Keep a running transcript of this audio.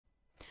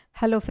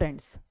Hello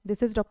friends,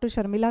 this is Dr.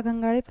 Sharmila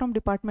Ghangale from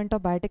Department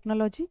of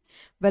Biotechnology.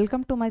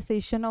 Welcome to my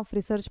session of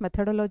research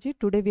methodology.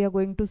 Today we are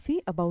going to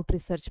see about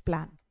research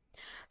plan.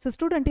 So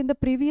student, in the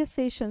previous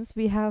sessions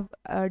we have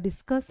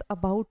discussed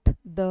about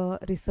the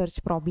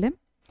research problem,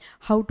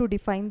 how to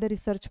define the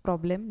research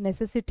problem,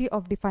 necessity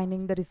of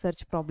defining the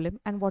research problem,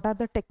 and what are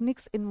the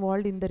techniques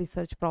involved in the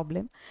research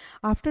problem.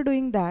 After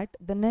doing that,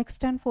 the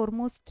next and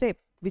foremost step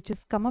which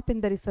is come up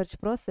in the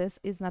research process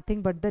is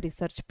nothing but the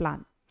research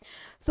plan.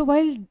 So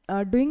while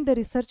doing the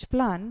research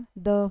plan,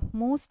 the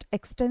most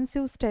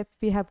extensive step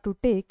we have to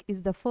take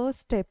is the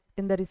first step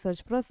in the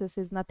research process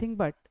is nothing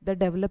but the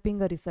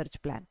developing a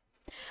research plan.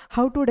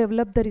 How to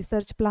develop the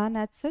research plan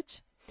as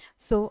such?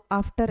 So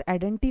after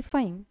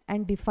identifying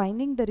and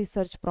defining the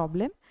research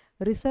problem,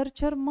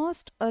 researcher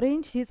must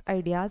arrange his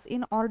ideas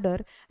in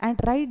order and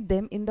write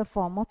them in the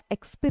form of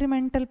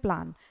experimental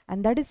plan,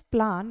 and that is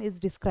plan is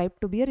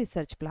described to be a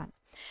research plan.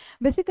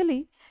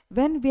 Basically,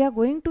 when we are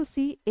going to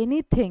see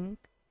anything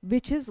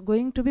which is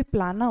going to be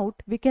planned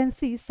out, we can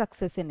see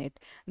success in it.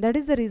 That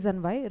is the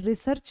reason why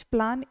research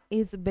plan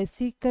is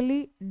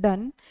basically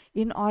done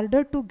in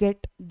order to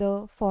get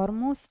the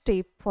foremost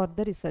step for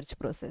the research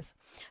process.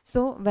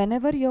 So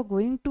whenever you're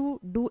going to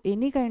do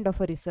any kind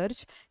of a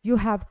research, you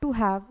have to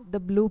have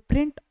the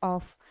blueprint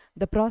of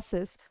the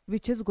process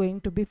which is going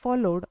to be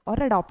followed or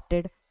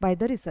adopted by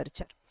the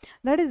researcher.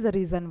 That is the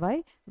reason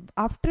why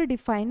after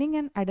defining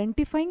and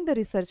identifying the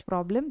research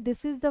problem,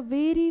 this is the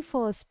very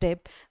first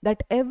step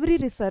that every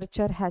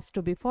researcher has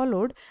to be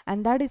followed,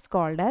 and that is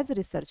called as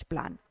research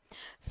plan.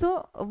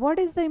 So what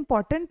is the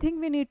important thing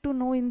we need to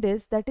know in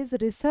this? That is,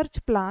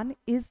 research plan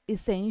is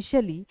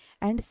essentially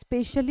and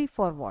specially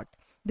for what?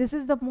 This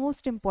is the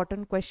most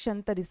important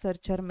question the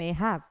researcher may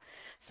have.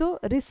 So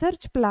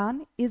research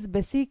plan is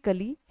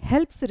basically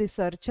helps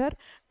researcher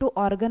to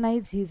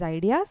organize his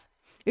ideas.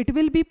 It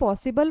will be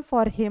possible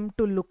for him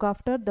to look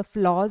after the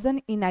flaws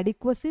and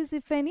inadequacies,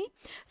 if any.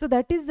 So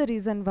that is the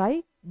reason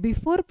why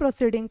before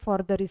proceeding for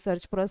the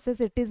research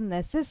process, it is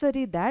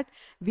necessary that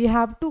we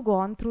have to go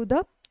on through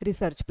the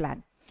research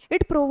plan.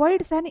 It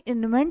provides an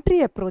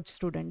inventory approach,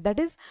 student. That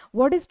is,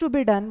 what is to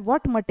be done,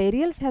 what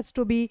materials has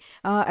to be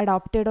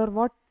adopted, or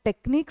what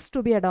techniques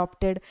to be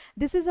adopted.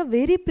 This is a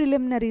very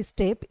preliminary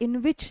step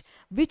in which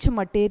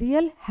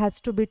material has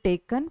to be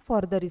taken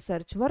for the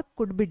research work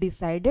could be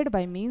decided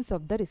by means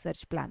of the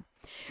research plan.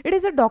 It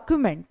is a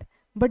document,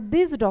 but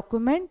this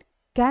document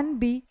can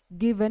be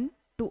given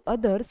to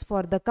others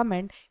for the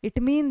comment.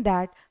 It means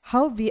that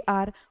how we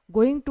are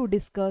going to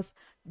discuss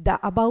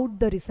about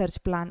the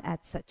research plan as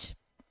such.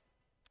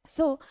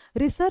 So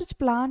research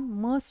plan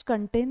must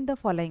contain the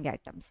following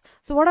items.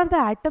 So what are the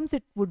items?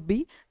 It would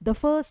be the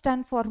first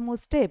and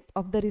foremost step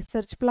of the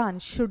research plan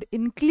should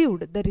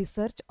include the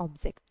research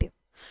objective.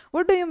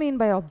 What do you mean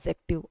by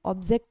objective?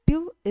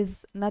 Objective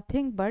is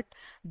nothing but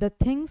the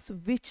things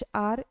which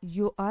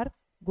you are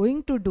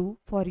going to do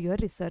for your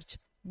research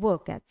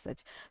work as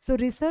such. So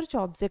research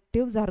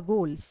objectives are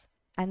goals,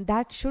 and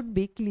that should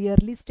be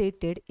clearly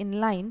stated in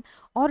line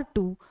or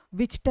two,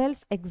 which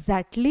tells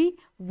exactly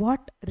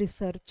what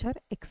researcher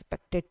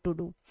expected to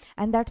do,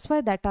 and that's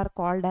why that are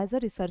called as a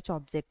research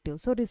objective.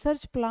 So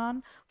research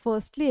plan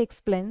firstly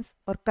explains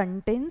or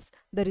contains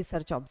the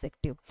research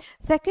objective.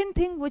 Second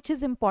thing which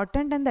is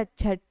important and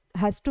that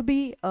has to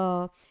be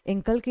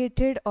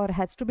inculcated or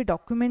has to be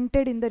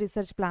documented in the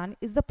research plan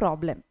is the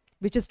problem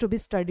which is to be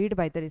studied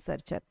by the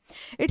researcher.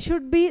 It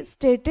should be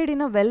stated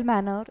in a well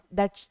manner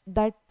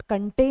that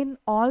contain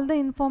all the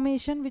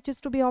information which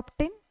is to be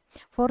obtained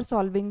for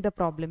solving the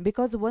problem,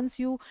 because once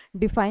you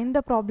define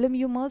the problem,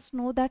 you must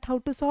know that how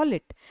to solve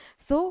it.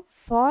 So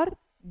for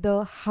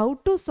the how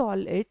to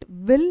solve it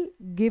will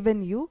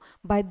given you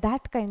by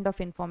that kind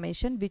of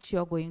information which you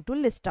are going to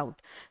list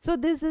out. So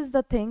this is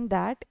the thing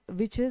that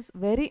which is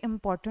very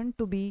important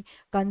to be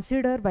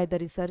considered by the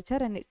researcher,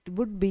 and it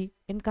would be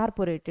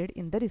incorporated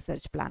in the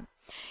research plan.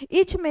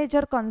 Each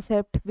major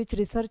concept which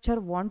researcher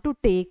want to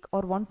take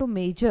or want to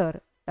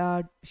measure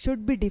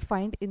should be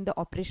defined in the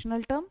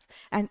operational terms,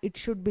 and it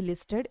should be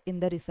listed in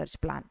the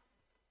research plan.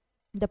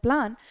 The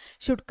plan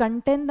should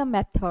contain the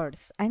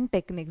methods and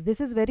techniques. This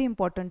is very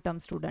important term,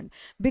 student,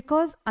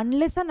 because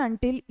unless and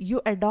until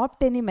you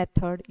adopt any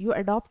method, you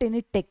adopt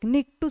any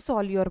technique to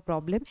solve your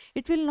problem,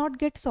 it will not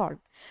get solved.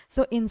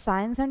 So in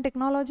science and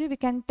technology, we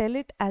can tell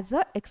it as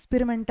a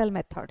experimental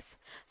methods.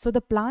 So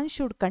the plan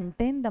should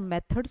contain the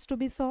methods to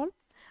be solved,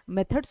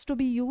 methods to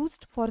be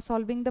used for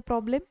solving the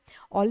problem.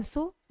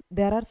 Also,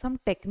 there are some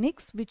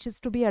techniques which is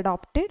to be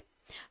adopted.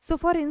 So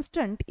for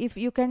instance, if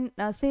you can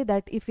say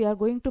that if we are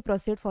going to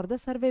proceed for the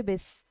survey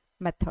based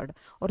method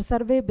or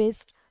survey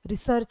based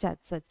research as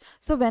such,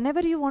 so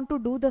whenever you want to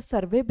do the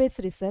survey based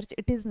research,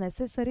 it is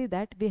necessary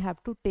that we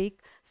have to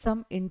take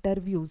some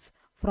interviews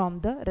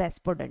from the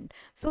respondent.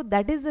 So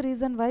that is the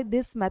reason why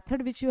this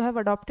method which you have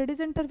adopted is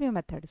interview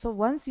method. So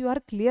once you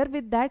are clear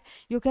with that,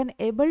 you can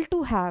able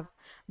to have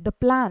the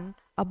plan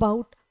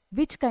about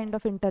which kind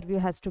of interview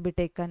has to be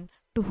taken,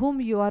 to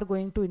whom you are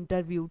going to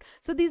interview.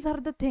 So these are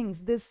the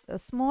things, this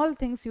small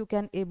things you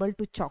can able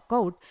to chalk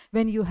out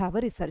when you have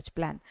a research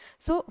plan.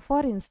 So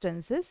for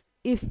instances,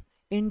 if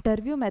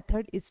interview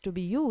method is to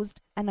be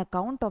used, an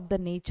account of the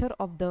nature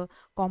of the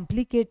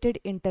complicated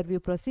interview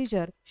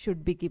procedure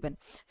should be given.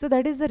 So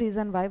that is the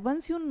reason why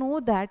once you know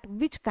that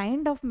which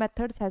kind of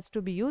methods has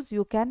to be used,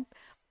 you can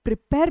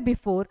prepare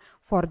before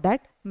for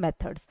that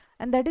methods.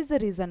 And that is the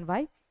reason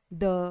why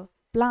the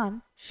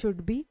plan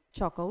should be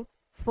chalked out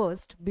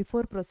first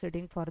before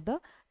proceeding for the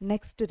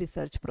next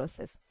research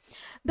process.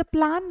 The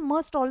plan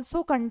must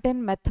also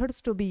contain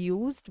methods to be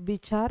used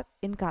which are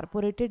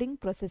incorporated in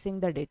processing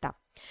the data.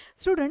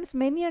 Students,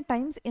 many a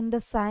times in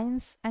the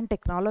science and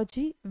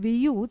technology, we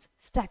use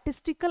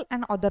statistical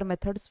and other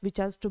methods which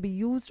are to be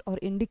used or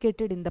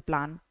indicated in the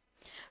plan.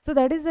 So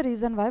that is the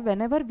reason why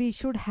whenever we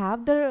should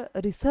have the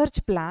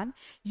research plan,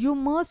 you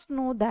must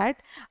know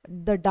that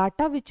the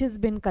data which has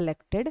been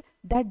collected,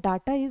 that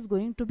data is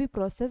going to be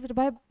processed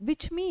by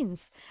which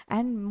means,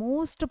 and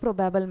most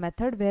probable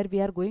method where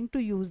we are going to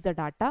use the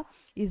data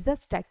is the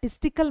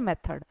statistical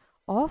method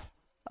of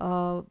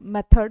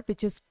method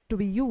which is to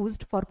be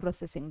used for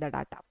processing the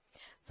data.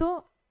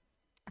 So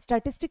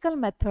statistical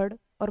method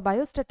or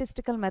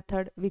biostatistical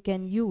method we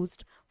can use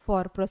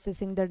for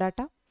processing the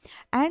data.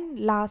 And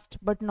last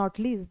but not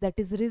least, that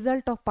is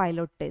result of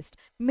pilot test.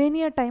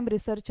 Many a time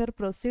researcher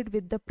proceed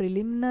with the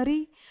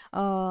preliminary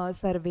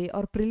survey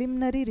or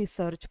preliminary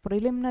research,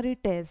 preliminary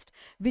test,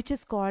 which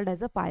is called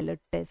as a pilot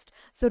test.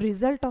 So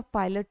result of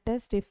pilot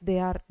test, if they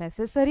are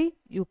necessary,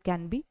 you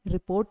can be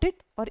reported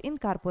or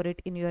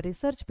incorporate in your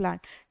research plan.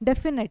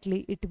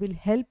 Definitely it will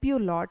help you a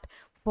lot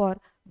for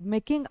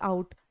making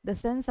out the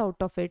sense out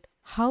of it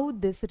how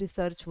this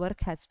research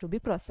work has to be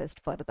processed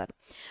further.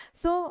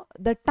 So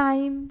the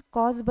time,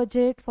 cost,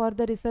 budget for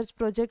the research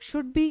project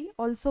should be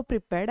also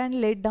prepared and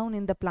laid down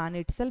in the plan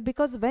itself,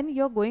 because when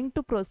you're going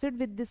to proceed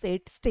with these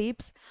 8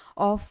 steps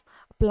of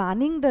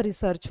planning the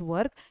research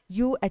work,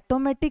 you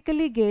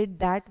automatically get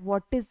that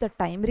what is the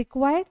time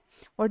required,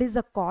 what is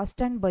the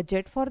cost and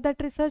budget for that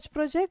research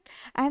project,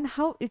 and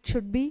how it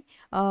should be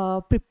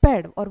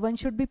prepared, or one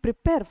should be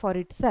prepared for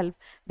itself,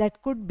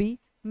 that could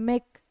be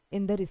make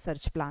in the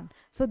research plan.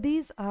 So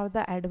these are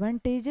the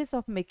advantages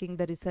of making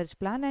the research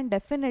plan, and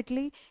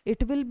definitely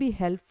it will be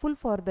helpful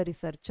for the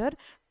researcher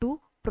to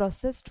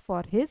process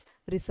for his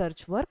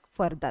research work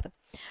further.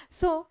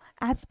 So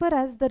as per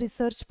as the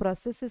research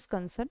process is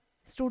concerned,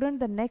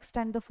 student, the next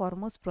and the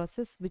foremost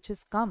process which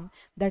is come,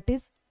 that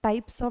is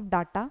types of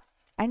data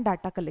and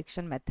data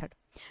collection method.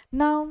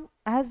 Now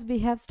as we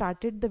have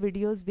started the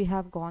videos, we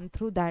have gone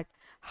through that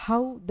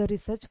how the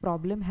research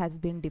problem has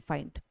been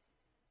defined.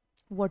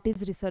 What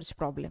is research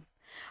problem,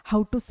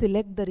 how to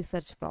select the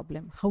research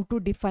problem, how to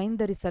define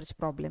the research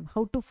problem,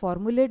 how to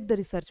formulate the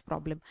research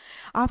problem.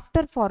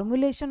 After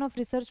formulation of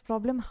research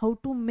problem, how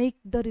to make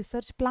the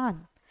research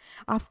plan.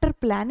 After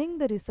planning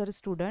the research,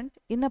 student,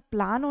 in a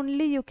plan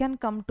only you can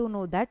come to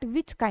know that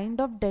which kind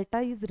of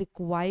data is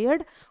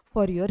required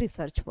for your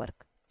research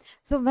work.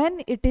 So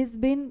when it is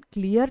been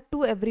clear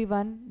to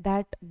everyone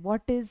that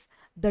what is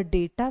the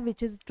data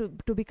which is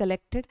to be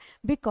collected,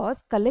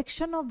 because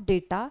collection of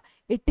data,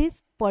 it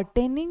is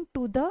pertaining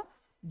to the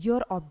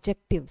your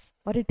objectives,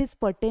 or it is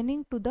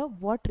pertaining to the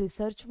what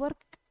research work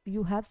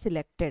you have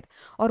selected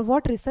or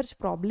what research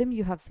problem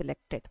you have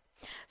selected.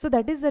 So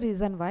that is the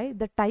reason why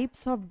the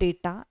types of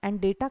data and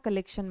data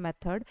collection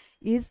method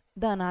is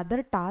the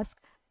another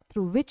task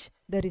through which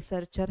the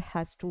researcher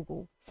has to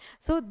go.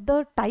 So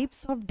the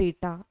types of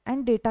data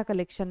and data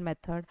collection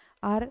method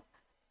are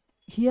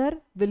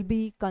here will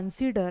be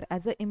considered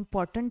as an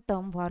important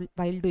term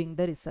while doing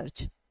the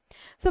research.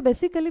 So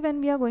basically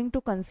when we are going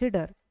to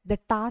consider the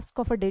task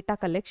of a data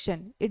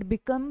collection, it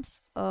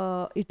begins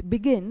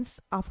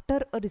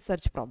after a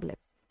research problem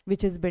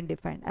which has been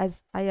defined,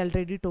 as I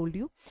already told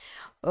you,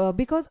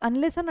 because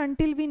unless and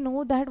until we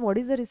know that what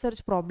is the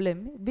research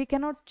problem, we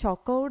cannot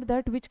chalk out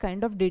that which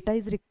kind of data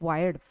is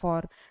required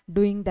for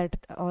doing that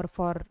or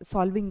for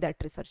solving that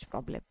research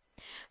problem.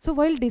 So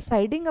while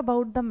deciding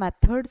about the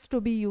methods to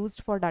be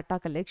used for data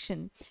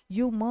collection,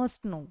 you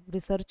must know,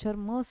 researcher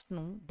must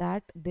know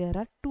that there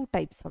are 2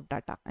 types of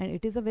data, and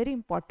it is a very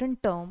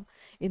important term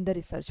in the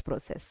research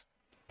process.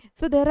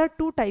 So there are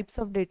 2 types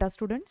of data,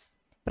 students: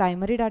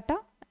 primary data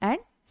and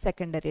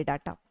secondary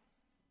data.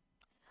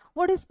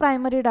 What is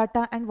primary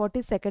data and what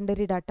is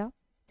secondary data?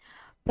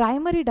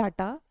 Primary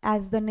data,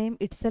 as the name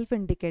itself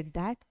indicates,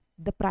 that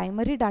the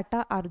primary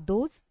data are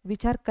those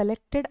which are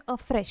collected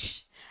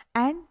afresh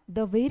and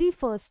the very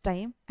first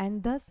time,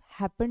 and thus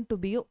happen to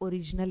be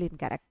original in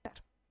character.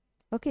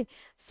 Okay,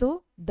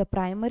 so the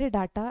primary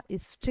data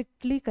is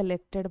strictly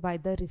collected by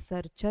the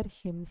researcher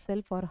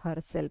himself or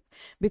herself,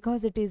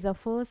 because it is a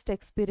first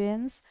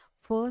experience,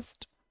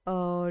 first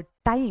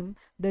time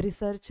the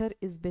researcher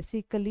is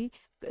basically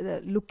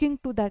looking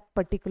to that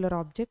particular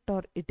object,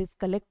 or it is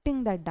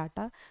collecting that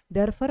data.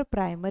 Therefore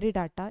primary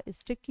data is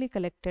strictly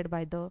collected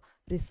by the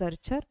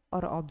researcher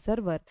or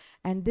observer,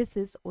 and this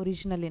is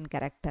original in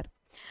character.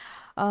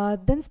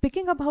 Then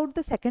speaking about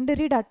the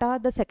secondary data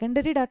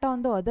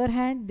on the other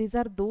hand, these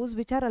are those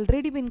which are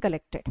already been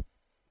collected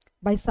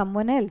by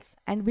someone else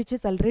and which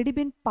is already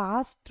been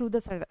passed through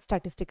the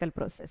statistical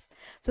process.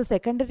 So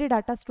secondary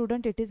data,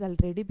 student, it is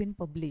already been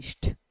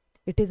published.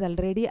 It is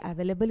already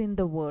available in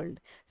the world.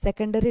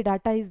 Secondary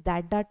data is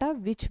that data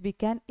which we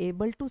can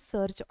able to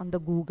search on the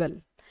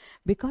Google,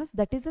 because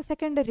that is a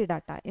secondary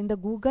data. In the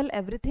Google,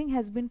 everything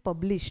has been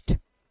published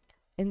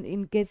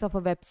in case of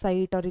a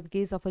website or in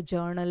case of a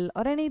journal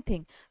or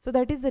anything. So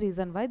that is the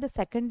reason why the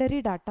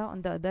secondary data,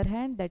 on the other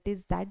hand, that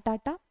is that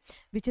data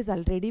which is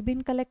already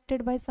been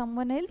collected by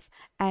someone else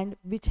and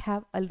which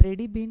have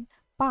already been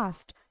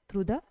passed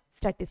through the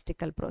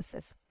statistical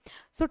process.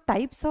 So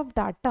types of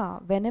data,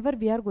 whenever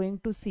we are going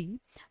to see,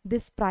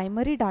 this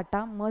primary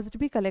data must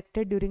be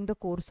collected during the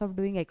course of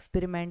doing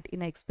experiment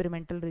in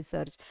experimental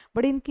research.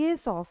 But in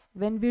case of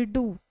when we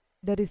do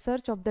the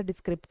research of the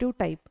descriptive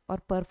type or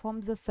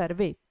performs a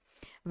survey,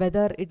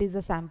 whether it is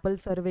a sample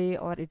survey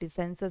or it is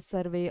census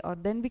survey, or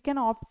then we can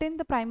obtain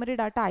the primary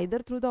data either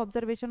through the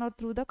observation or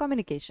through the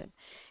communication.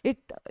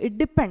 It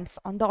depends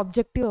on the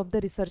objective of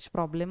the research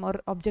problem or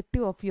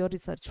objective of your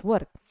research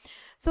work.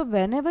 So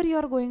whenever you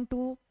are going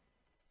to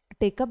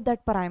take up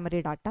that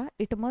primary data,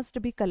 it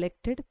must be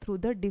collected through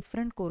the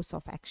different course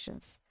of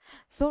actions.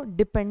 So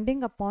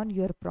depending upon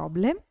your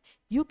problem,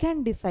 you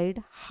can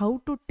decide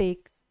how to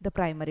take the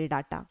primary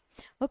data.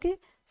 Okay,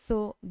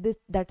 so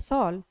that's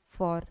all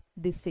for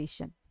this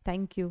session.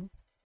 Thank you.